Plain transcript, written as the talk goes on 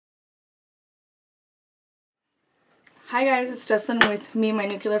Hi guys, it's Jescylin with Me and My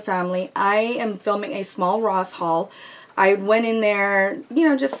Nuclear Family. I am filming a small Ross haul. I went in there, you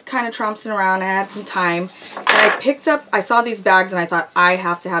know, just kind of trompsing around. I had some time. And I saw these bags and I thought, I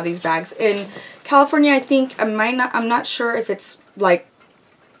have to have these bags. In California, I think, I'm not sure if it's like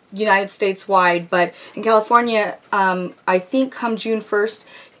United States wide, but in California, I think come June 1st,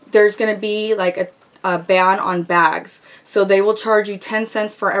 there's going to be like a ban on bags. So they will charge you 10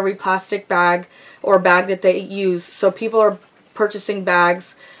 cents for every plastic bag or bag that they use. So people are purchasing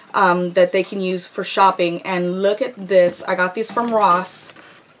bags that they can use for shopping. And look at this. I got these from Ross.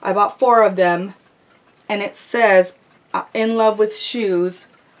 I bought 4 of them. And it says, in love with shoes.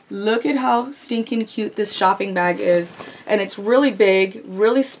 Look at how stinking cute this shopping bag is. And it's really big,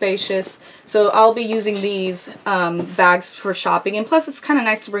 really spacious. So I'll be using these bags for shopping. And plus it's kind of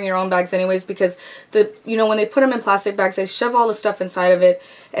nice to bring your own bags anyways, because when they put them in plastic bags, they shove all the stuff inside of it.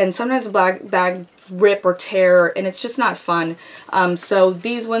 And sometimes the bag rip or tear, and it's just not fun. So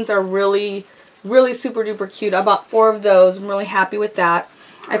these ones are really, really super duper cute. I bought 4 of those. I'm really happy with that.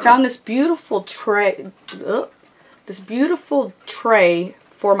 I found this beautiful tray.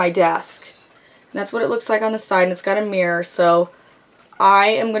 For my desk. And that's what it looks like on the side, and it's got a mirror. So I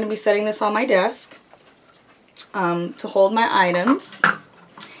am going to be setting this on my desk to hold my items.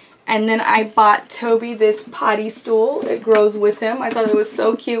 And then I bought Toby this potty stool. It grows with him. I thought it was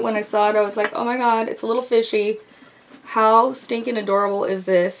so cute when I saw it. I was like, oh my god, it's a little fishy. How stinking adorable is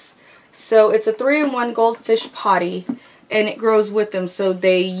this? So it's a 3-in-1 goldfish potty, and it grows with them. So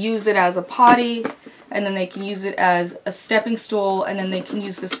they use it as a potty, and then they can use it as a stepping stool, and then they can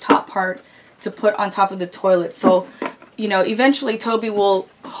use this top part to put on top of the toilet. So, you know, eventually Toby will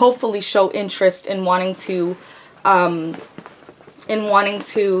hopefully show interest in wanting to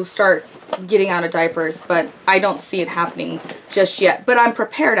start getting out of diapers, but I don't see it happening just yet. But I'm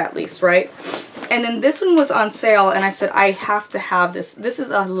prepared at least, right? And then this one was on sale, and I said I have to have this. This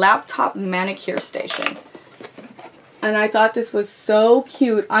is a laptop manicure station. And I thought this was so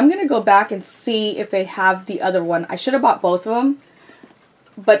cute. I'm going to go back and see if they have the other one. I should have bought both of them.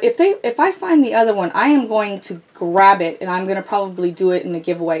 But if I find the other one, I am going to grab it. And I'm going to probably do it in a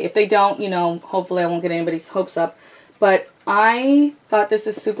giveaway. If they don't, you know, hopefully I won't get anybody's hopes up. But I thought this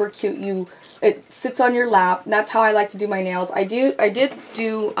is super cute. It sits on your lap. That's how I like to do my nails. I did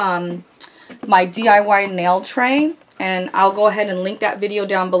do my DIY nail tray. And I'll go ahead and link that video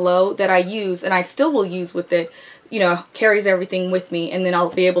down below that I use. And I still will use with it. You know, carries everything with me, and then I'll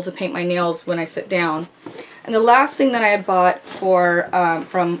be able to paint my nails when I sit down. And the last thing that I had bought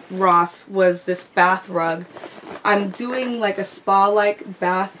from Ross was this bath rug. I'm doing like a spa-like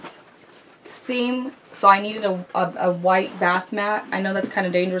bath theme, so I needed a white bath mat. I know that's kind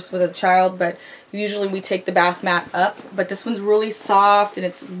of dangerous with a child, but usually we take the bath mat up. But this one's really soft, and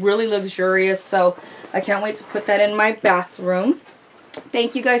it's really luxurious, so I can't wait to put that in my bathroom.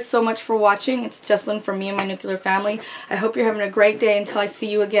 Thank you guys so much for watching. It's Jescylin from Me and My Nuclear Family. I hope you're having a great day until I see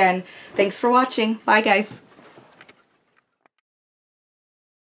you again. Thanks for watching. Bye guys.